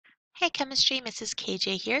Hey Chemistry, Mrs.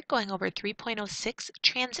 KJ here, going over 3.06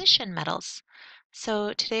 transition metals.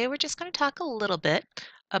 So today we're just going to talk a little bit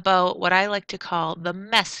about what I like to call the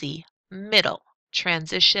messy middle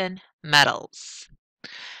transition metals.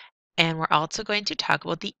 And we're also going to talk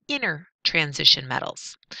about the inner transition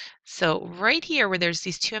metals. So right here where there's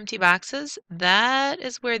these two empty boxes, that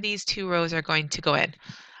is where these two rows are going to go in.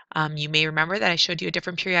 You may remember that I showed you a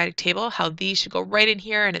different periodic table, how these should go right in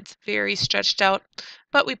here, and it's very stretched out,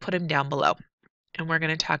 but we put them down below. And we're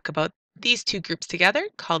going to talk about these two groups together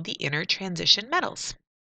called the inner transition metals.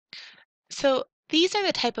 So these are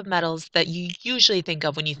the type of metals that you usually think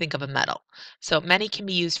of when you think of a metal. So many can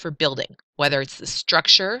be used for building, whether it's the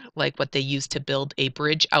structure, like what they use to build a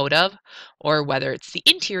bridge out of, or whether it's the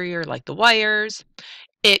interior, like the wires.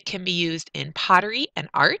 It can be used in pottery and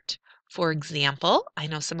art. For example, I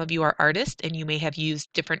know some of you are artists and you may have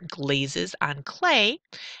used different glazes on clay,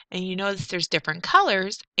 and you notice there's different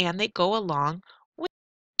colors and they go along with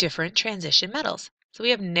different transition metals. So we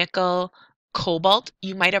have nickel, cobalt.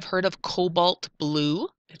 You might have heard of cobalt blue.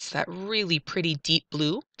 It's that really pretty deep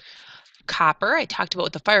blue. Copper, I talked about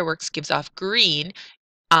what the fireworks gives off green.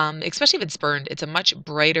 Especially if it's burned, it's a much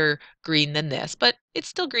brighter green than this, but it's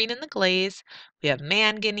still green in the glaze. We have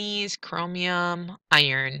manganese, chromium,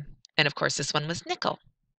 iron, and of course this one was nickel.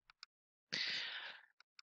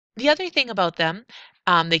 The other thing about them,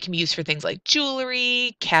 they can be used for things like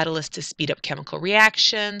jewelry, catalysts to speed up chemical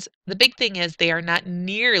reactions. The big thing is they are not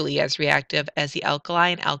nearly as reactive as the alkali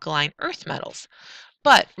and alkaline earth metals.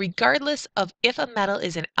 But regardless of if a metal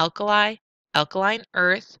is an alkali, alkaline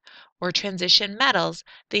earth, or transition metals,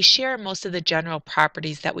 they share most of the general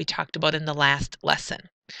properties that we talked about in the last lesson.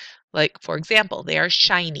 Like, for example, they are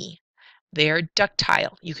shiny. They are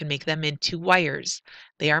ductile. You can make them into wires.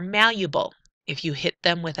 They are malleable. If you hit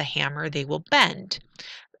them with a hammer, they will bend.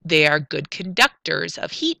 They are good conductors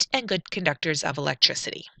of heat and good conductors of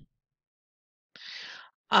electricity.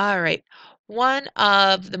 All right. One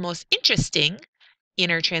of the most interesting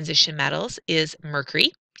inner transition metals is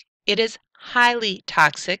mercury. It is highly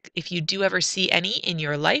toxic. If you do ever see any in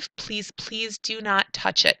your life, please do not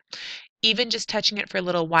touch it. Even just touching it for a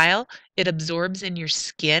little while, it absorbs in your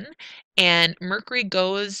skin, and mercury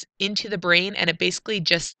goes into the brain and it basically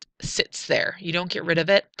just sits there. You don't get rid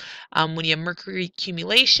of it. When you have mercury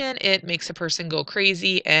accumulation, it makes a person go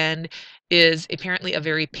crazy and is apparently a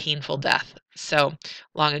very painful death. So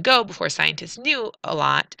long ago, before scientists knew a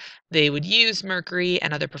lot, they would use mercury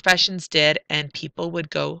and other professions did, and people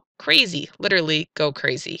would go crazy, literally go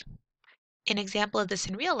crazy. An example of this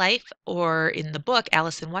in real life or in the book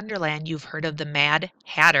Alice in Wonderland, you've heard of the Mad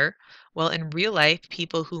Hatter. Well, in real life,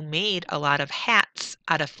 people who made a lot of hats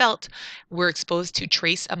out of felt were exposed to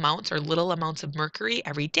trace amounts or little amounts of mercury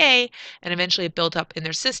every day, and eventually it built up in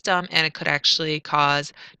their system, and it could actually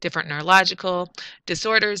cause different neurological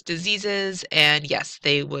disorders, diseases, and yes,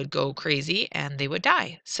 they would go crazy and they would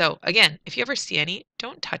die. So again, if you ever see any,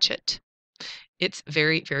 don't touch it. It's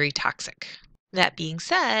very toxic. That being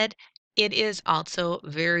said, it is also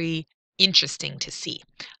very interesting to see.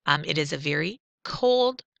 It is a very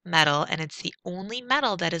cold metal, and it's the only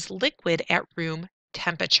metal that is liquid at room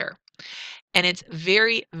temperature. And it's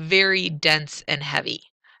very dense and heavy.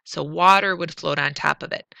 So water would float on top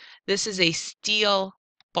of it. This is a steel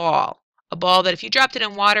ball, a ball that if you dropped it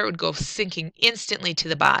in water, it would go sinking instantly to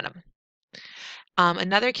the bottom.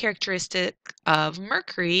 Another characteristic of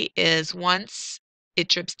mercury is once it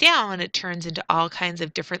drips down, it turns into all kinds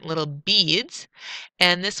of different little beads.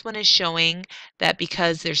 And this one is showing that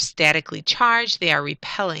because they're statically charged, they are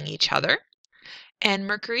repelling each other. And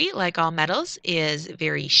mercury, like all metals, is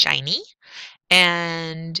very shiny.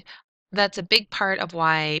 And that's a big part of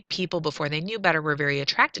why people, before they knew better, were very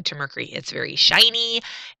attracted to mercury. It's very shiny.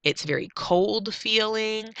 It's very cold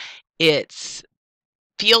feeling. It's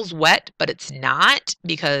feels wet, but it's not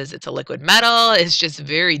because it's a liquid metal. It's just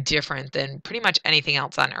very different than pretty much anything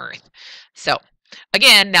else on Earth. So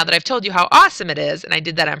again, now that I've told you how awesome it is, and I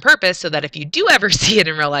did that on purpose so that if you do ever see it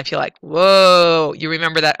in real life, you're like, whoa, you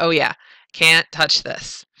remember that, oh yeah, can't touch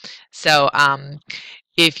this. So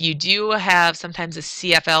if you do have sometimes the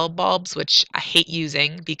CFL bulbs, which I hate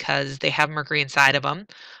using because they have mercury inside of them,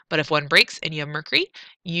 but if one breaks and you have mercury,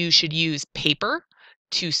 you should use paper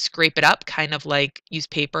to scrape it up, kind of like use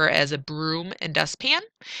paper as a broom and dustpan.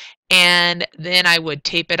 And then I would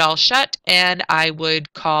tape it all shut and I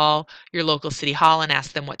would call your local city hall and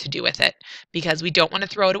ask them what to do with it because we don't want to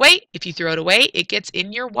throw it away. If you throw it away, it gets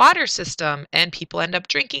in your water system and people end up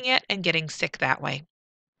drinking it and getting sick that way.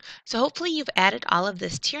 So hopefully you've added all of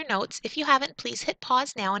this to your notes. If you haven't, please hit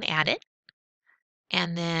pause now and add it.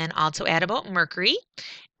 And then also add about mercury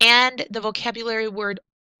and the vocabulary word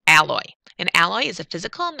alloy. An alloy is a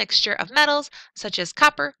physical mixture of metals such as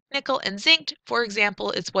copper, nickel, and zinc. For example,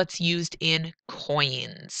 it's what's used in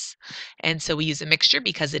coins. And so we use a mixture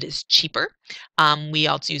because it is cheaper. We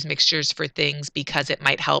also use mixtures for things because it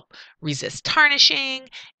might help resist tarnishing.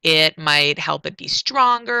 It might help it be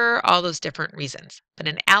stronger, all those different reasons. But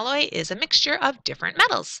an alloy is a mixture of different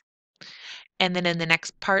metals. And then in the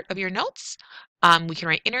next part of your notes, we can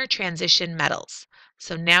write intertransition metals.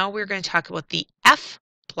 So now we're going to talk about the F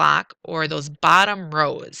block, or those bottom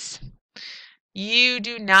rows. You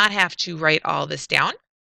do not have to write all this down.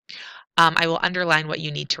 I will underline what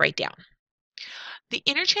you need to write down. The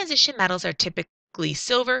intertransition metals are typically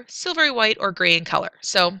silver, silvery white, or gray in color,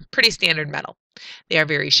 so pretty standard metal. They are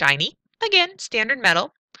very shiny, again, standard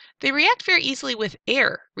metal. They react very easily with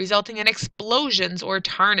air, resulting in explosions or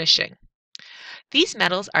tarnishing. These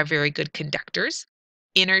metals are very good conductors.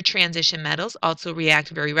 Intertransition metals also react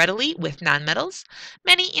very readily with nonmetals.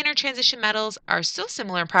 Many intertransition metals are so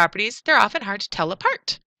similar in properties, they're often hard to tell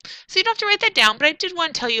apart. So you don't have to write that down, but I did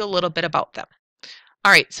want to tell you a little bit about them.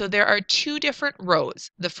 All right, so there are two different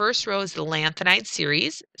rows. The first row is the lanthanide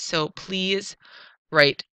series, so please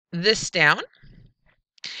write this down.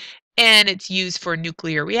 And it's used for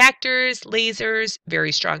nuclear reactors, lasers,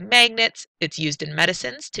 very strong magnets. It's used in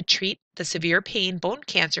medicines to treat the severe pain bone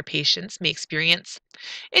cancer patients may experience.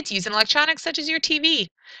 It's used in electronics such as your TV,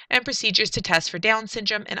 and procedures to test for Down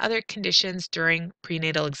syndrome and other conditions during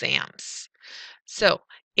prenatal exams. So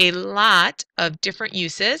a lot of different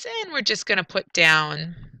uses, and we're just going to put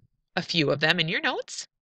down a few of them in your notes.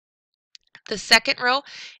 The second row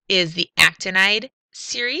is the actinide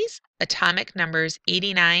series, atomic numbers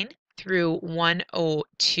 89 through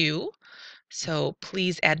 102. So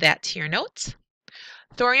please add that to your notes.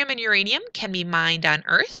 Thorium and uranium can be mined on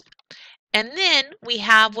Earth. And then we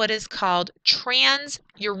have what is called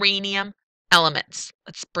trans-uranium elements.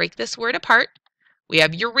 Let's break this word apart. We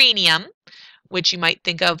have uranium, which you might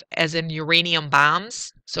think of as in uranium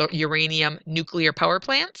bombs, so uranium nuclear power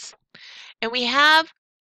plants. And we have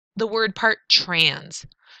the word part trans.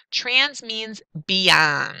 Trans means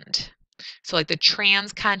beyond. So like the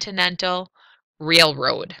transcontinental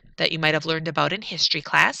railroad that you might have learned about in history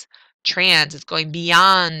class. Trans is going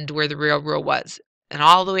beyond where the railroad was and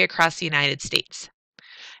all the way across the United States.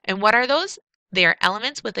 And what are those? They are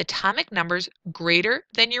elements with atomic numbers greater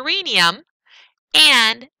than uranium,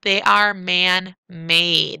 and they are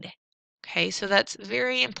man-made. Okay, so that's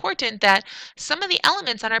very important that some of the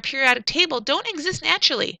elements on our periodic table don't exist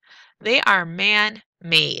naturally. They are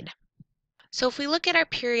man-made. So if we look at our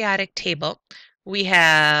periodic table, we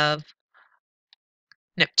have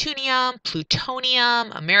neptunium,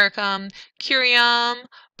 plutonium, americium, curium,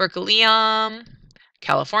 berkelium,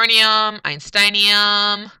 californium,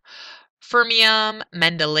 einsteinium, fermium,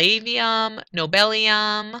 mendelevium,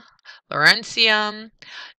 nobelium, lawrencium.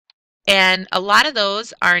 And a lot of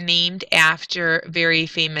those are named after very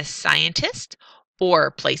famous scientists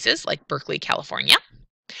or places like Berkeley, California.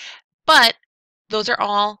 But those are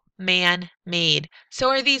all man-made. So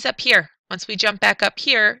are these up here. Once we jump back up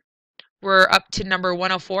here, we're up to number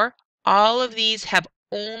 104. All of these have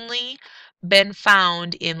only been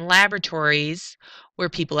found in laboratories where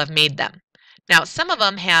people have made them. Now, some of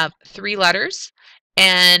them have 3 letters,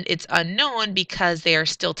 and it's unknown because they are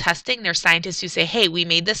still testing. There are scientists who say, hey, we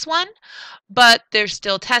made this one, but they're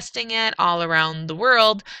still testing it all around the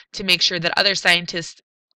world to make sure that other scientists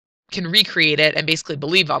can recreate it and basically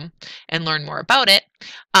believe them and learn more about it.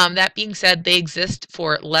 That being said, they exist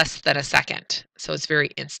for less than a second, so it's very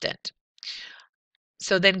instant.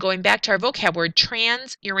 So then going back to our vocab word,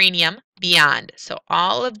 trans-uranium, beyond. So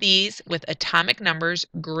all of these with atomic numbers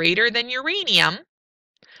greater than uranium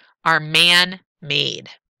are man-made.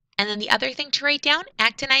 And then the other thing to write down,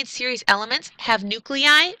 actinide series elements have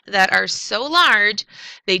nuclei that are so large,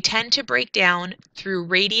 they tend to break down through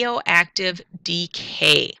radioactive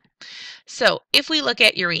decay. So if we look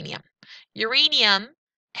at uranium, uranium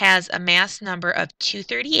has a mass number of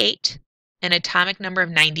 238, an atomic number of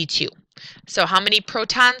 92. So how many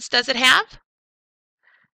protons does it have?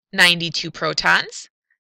 92 protons.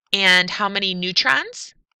 And how many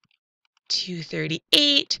neutrons?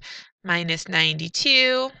 238 minus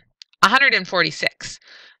 92, 146.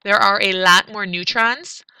 There are a lot more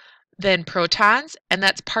neutrons than protons, and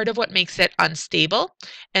that's part of what makes it unstable,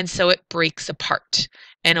 and so it breaks apart,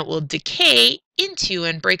 and it will decay into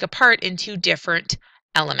and break apart into different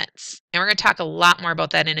elements. And we're going to talk a lot more about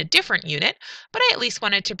that in a different unit, but I at least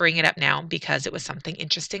wanted to bring it up now because it was something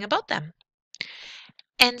interesting about them.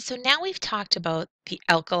 And so now we've talked about the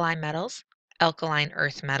alkali metals, alkaline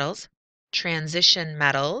earth metals, transition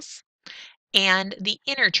metals, and the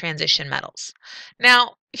intertransition metals.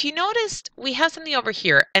 Now, If you noticed, we have something over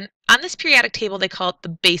here, and on this periodic table they call it the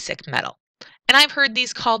basic metal. And I've heard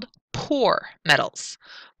these called poor metals.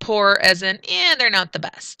 Poor as in, they're not the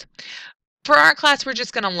best. For our class, we're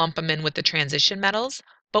just going to lump them in with the transition metals,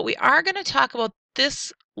 but we are going to talk about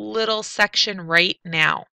this little section right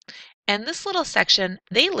now. And this little section,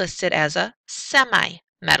 they list it as a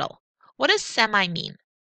semi-metal. What does semi mean?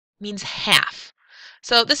 It means half.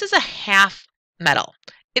 So this is a half metal.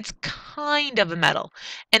 It's kind of a metal.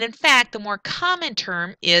 And in fact, the more common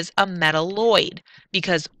term is a metalloid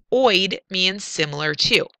because oid means similar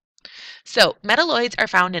to. So metalloids are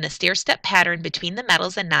found in a stair-step pattern between the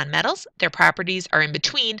metals and nonmetals. Their properties are in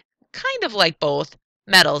between, kind of like both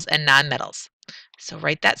metals and nonmetals. So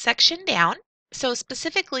write that section down. So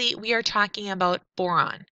specifically, we are talking about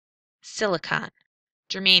boron, silicon,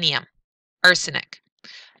 germanium, arsenic,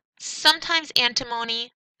 sometimes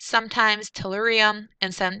antimony, sometimes tellurium,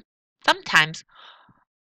 and sometimes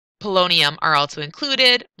polonium are also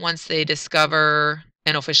included. Once they discover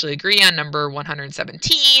and officially agree on number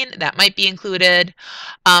 117, that might be included.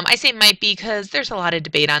 I say might be because there's a lot of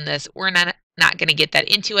debate on this. We're not going to get that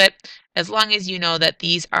into it, as long as you know that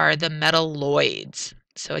these are the metalloids.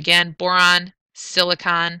 So again, boron,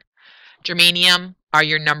 silicon, germanium are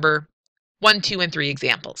your number 1, 2, and 3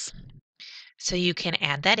 examples. So you can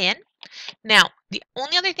add that in. Now, the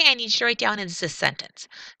only other thing I need you to write down is this sentence.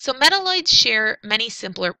 So metalloids share many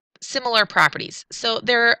similar properties. So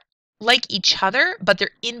they're like each other, but they're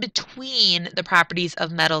in between the properties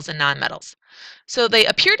of metals and nonmetals. So they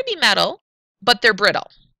appear to be metal, but they're brittle,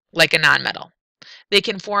 like a nonmetal. They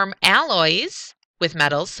can form alloys with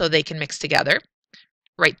metals so they can mix together.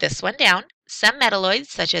 Write this one down. Some metalloids,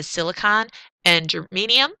 such as silicon and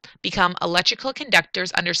germanium, become electrical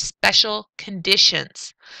conductors under special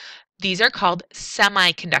conditions. These are called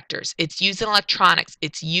semiconductors. It's used in electronics.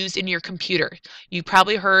 It's used in your computer. You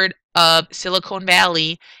probably heard of Silicon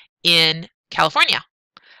Valley in California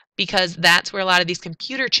because that's where a lot of these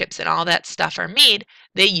computer chips and all that stuff are made.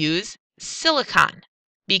 They use silicon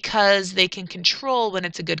because they can control when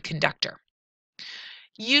it's a good conductor.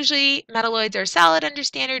 Usually metalloids are solid under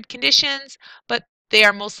standard conditions, but they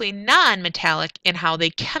are mostly non-metallic in how they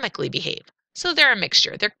chemically behave. So they're a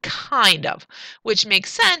mixture. They're kind of, which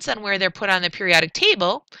makes sense on where they're put on the periodic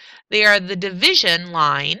table. They are the division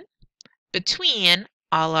line between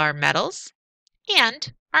all our metals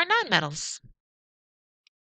and our nonmetals.